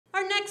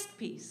next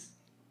piece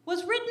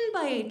was written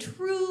by a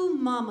true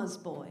mama's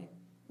boy,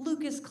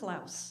 Lucas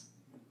Klaus.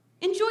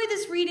 Enjoy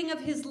this reading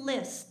of his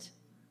list,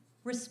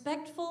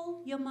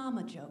 Respectful Your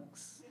Mama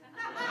Jokes.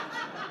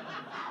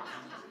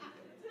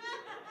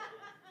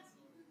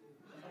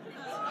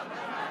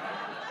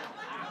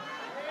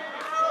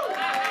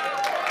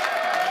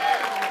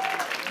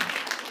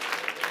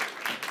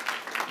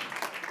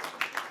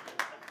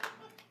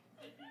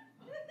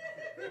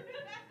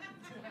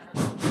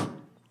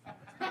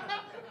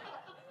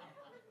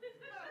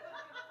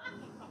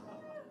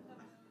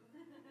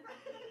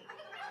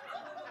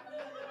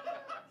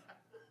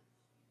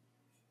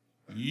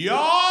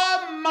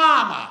 Your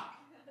mama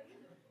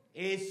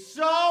is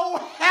so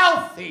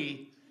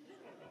healthy,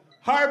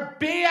 her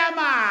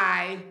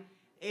BMI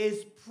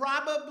is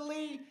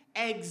probably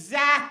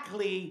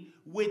exactly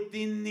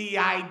within the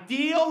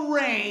ideal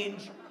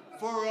range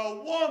for a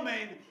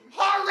woman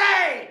her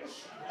age.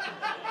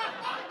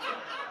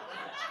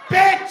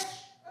 Bitch!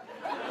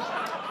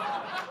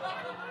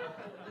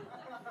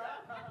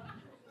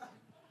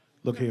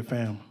 Look here,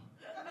 fam.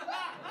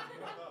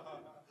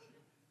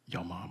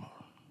 Your mama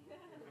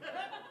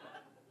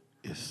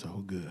is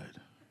so good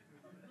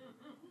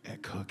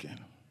at cooking.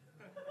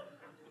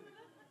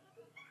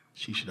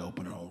 She should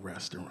open her own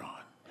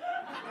restaurant.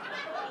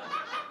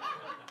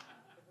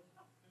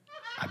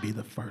 I'd be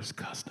the first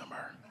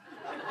customer.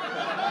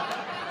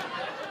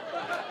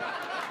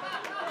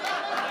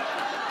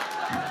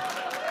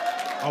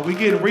 Are we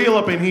getting real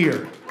up in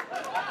here?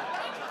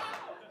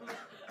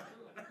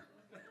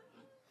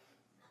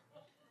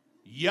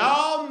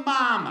 Your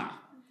mama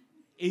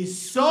is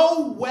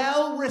so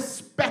well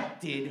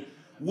respected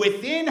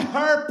within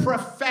her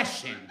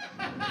profession.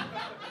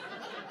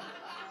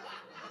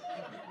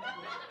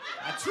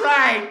 That's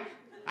right.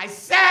 I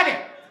said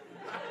it.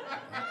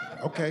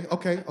 Okay.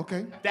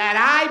 That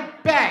I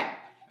bet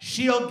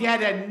she'll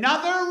get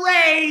another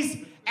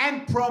raise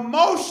and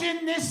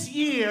promotion this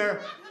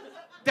year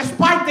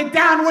despite the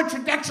downward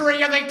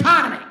trajectory of the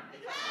economy.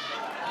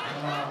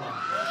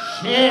 Oh,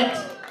 shit.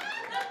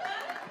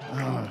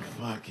 Oh,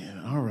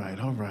 fucking. All right.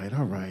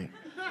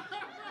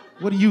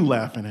 What are you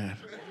laughing at?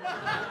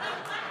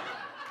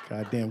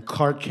 Goddamn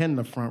Clark Kent in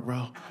the front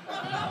row.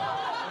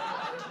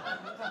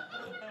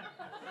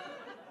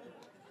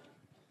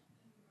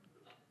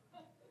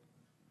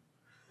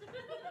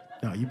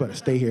 No, you better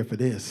stay here for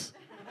this.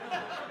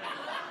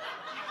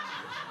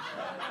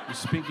 You're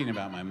speaking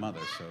about my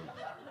mother, so...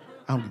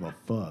 I don't give a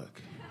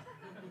fuck.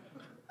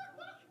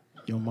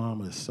 Your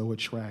mama is so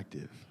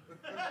attractive.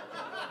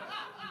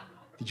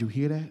 Did you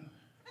hear that?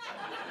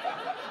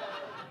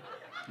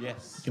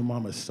 Yes. Your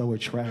mama is so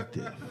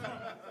attractive.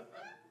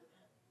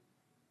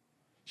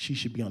 She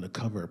should be on the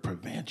cover of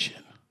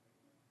Prevention,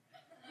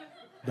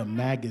 the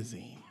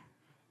magazine,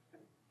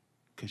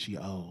 because she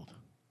old.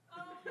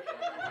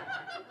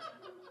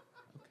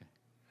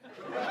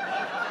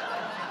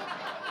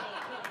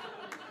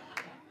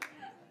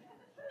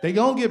 They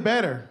gonna get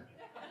better.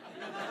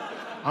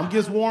 I'm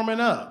just warming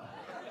up.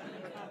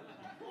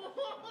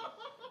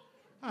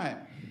 All right.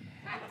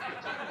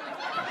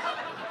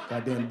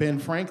 Goddamn Ben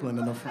Franklin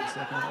in the front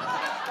second.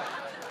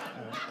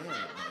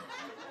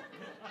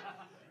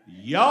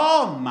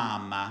 Your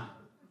mama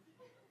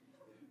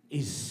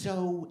is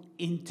so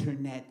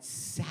internet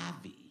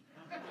savvy.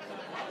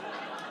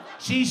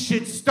 She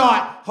should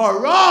start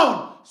her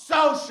own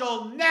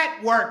social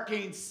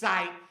networking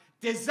site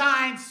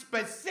designed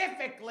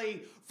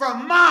specifically for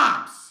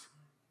moms.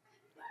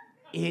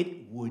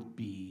 It would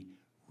be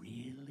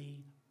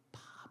really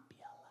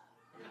popular.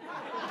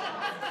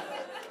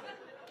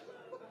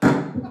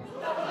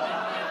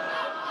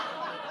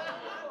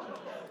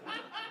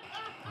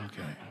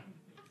 Okay.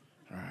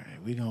 All right,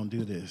 we gonna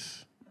do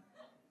this.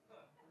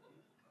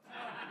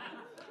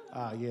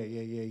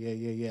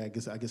 Yeah.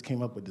 I guess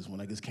came up with this one.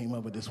 I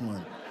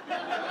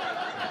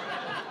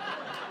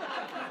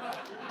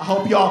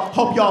hope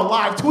y'all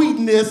live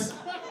tweeting this.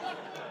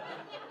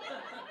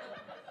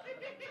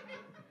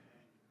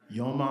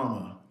 Your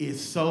mama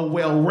is so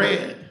well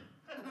read.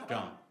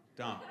 Don't.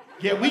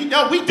 Yeah, we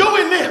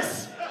doing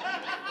this.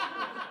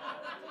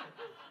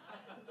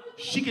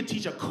 She could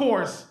teach a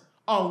course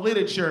on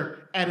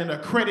literature at an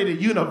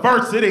accredited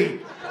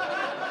university.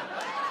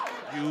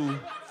 You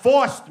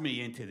forced me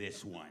into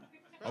this one,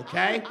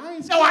 okay?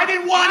 I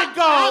didn't want to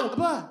go.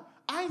 But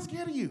I ain't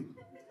scared of you.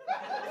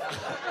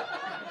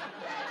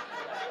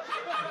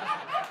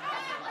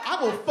 I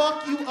will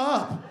fuck you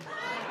up.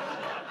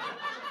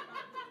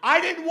 I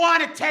didn't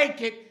want to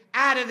take it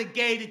out of the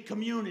gated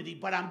community,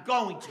 but I'm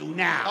going to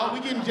now. Oh,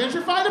 we getting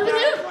gentrified up in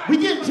here? We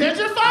getting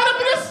gentrified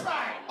up in this?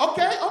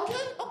 Okay.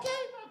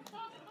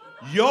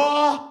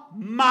 Your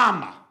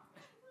mama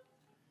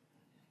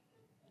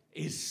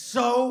is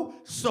so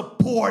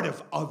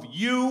supportive of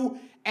you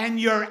and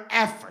your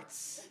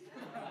efforts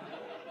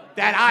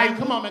that I...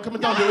 Come on, man. Come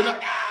on, don't do it. No,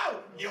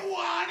 you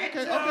wanted to.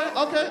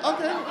 Okay.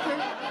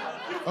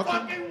 You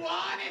fucking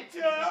wanted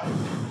to.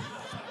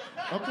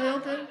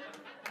 Okay.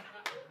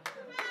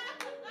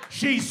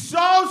 She's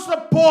so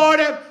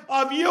supportive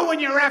of you and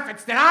your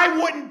efforts that I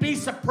wouldn't be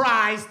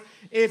surprised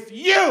if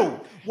you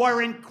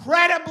were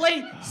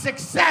incredibly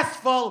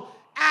successful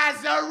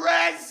as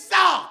a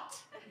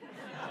result.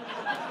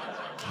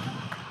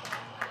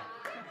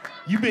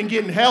 You've been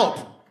getting help.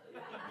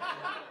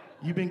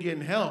 You've been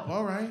getting help,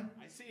 all right.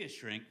 I see a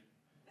shrink.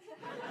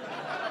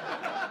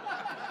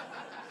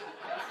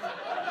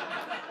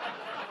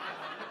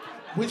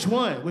 Which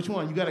one? Which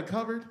one? You got it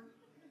covered?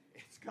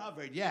 It's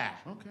covered, yeah.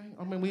 Okay.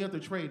 I mean, we have to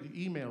trade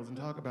emails and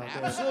talk about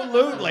that.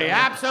 Absolutely,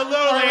 absolutely.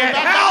 Right, It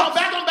helps.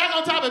 back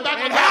on topic.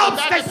 It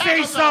helps to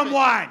see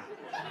someone.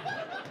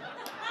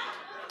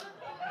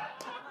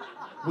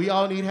 We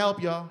all need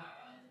help, y'all.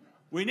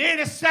 We need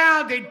a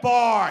sounding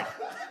board.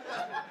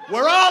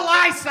 We're all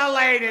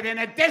isolated in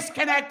a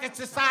disconnected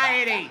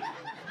society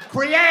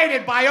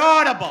created by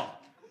Audible.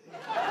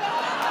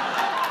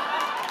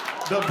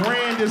 The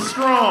brand is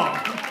strong.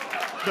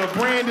 The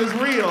brand is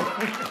real.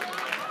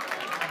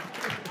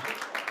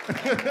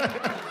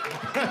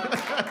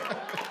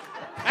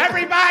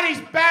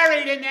 Everybody's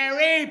buried in their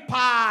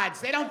earpods.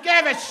 They don't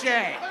give a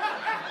shit.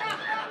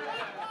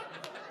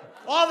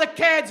 All the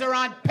kids are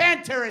on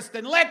Pinterest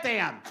and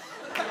Lithium.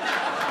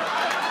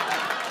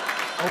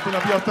 Open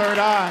up your third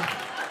eye.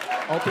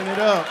 Open it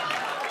up.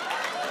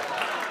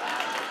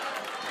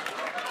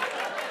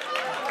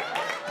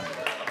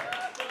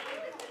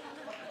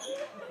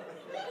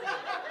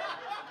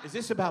 Is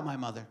this about my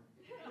mother?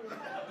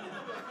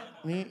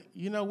 I mean,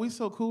 you know, we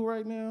so cool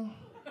right now.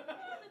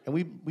 And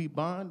we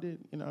bonded,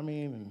 you know what I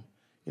mean? And,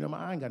 you know,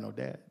 I ain't got no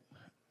dad.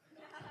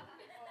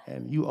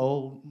 And you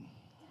old.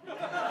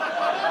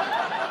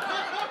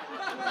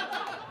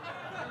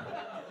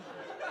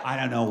 I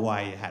don't know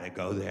why you had to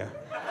go there.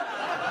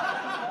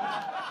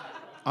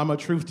 I'm a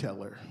truth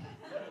teller.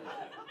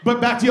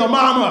 But back to your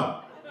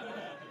mama.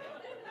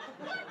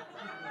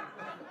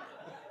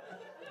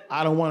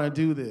 I don't want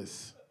to do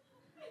this.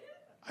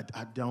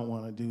 I don't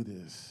want to do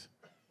this.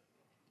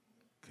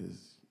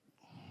 Because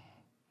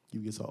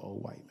you get so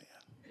old white man.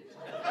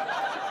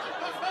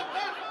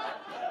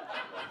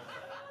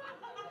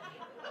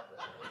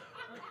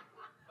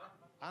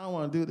 I don't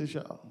want to do this,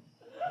 y'all.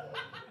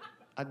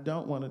 I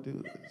don't want to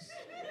do this.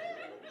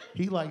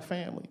 He like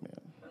family, man.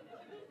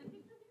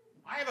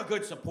 I have a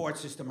good support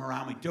system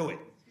around me. Do it.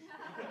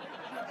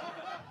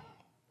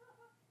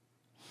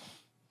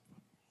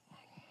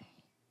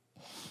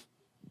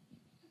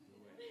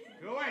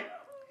 Do it.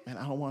 Man,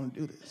 I don't want to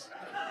do this.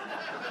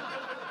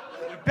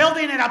 You're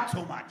building it up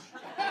too much.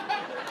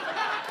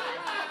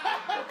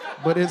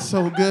 But it's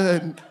so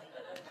good.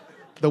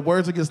 The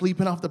words are just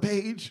leaping off the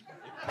page.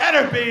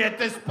 Better be at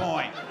this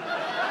point.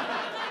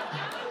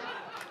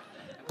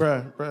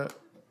 Bruh,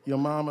 your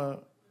mama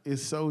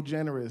is so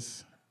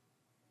generous.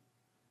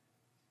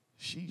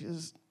 She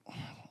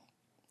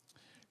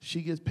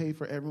gets paid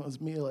for everyone's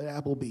meal at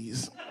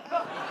Applebee's.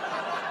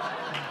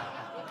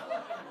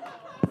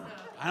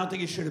 I don't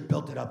think you should have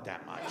built it up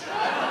that much.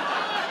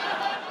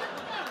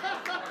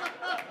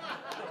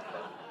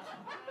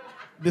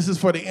 This is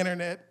for the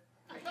internet.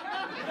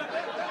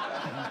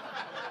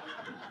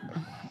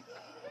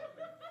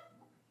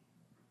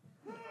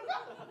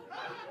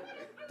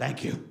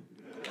 Thank you.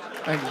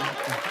 Thank you.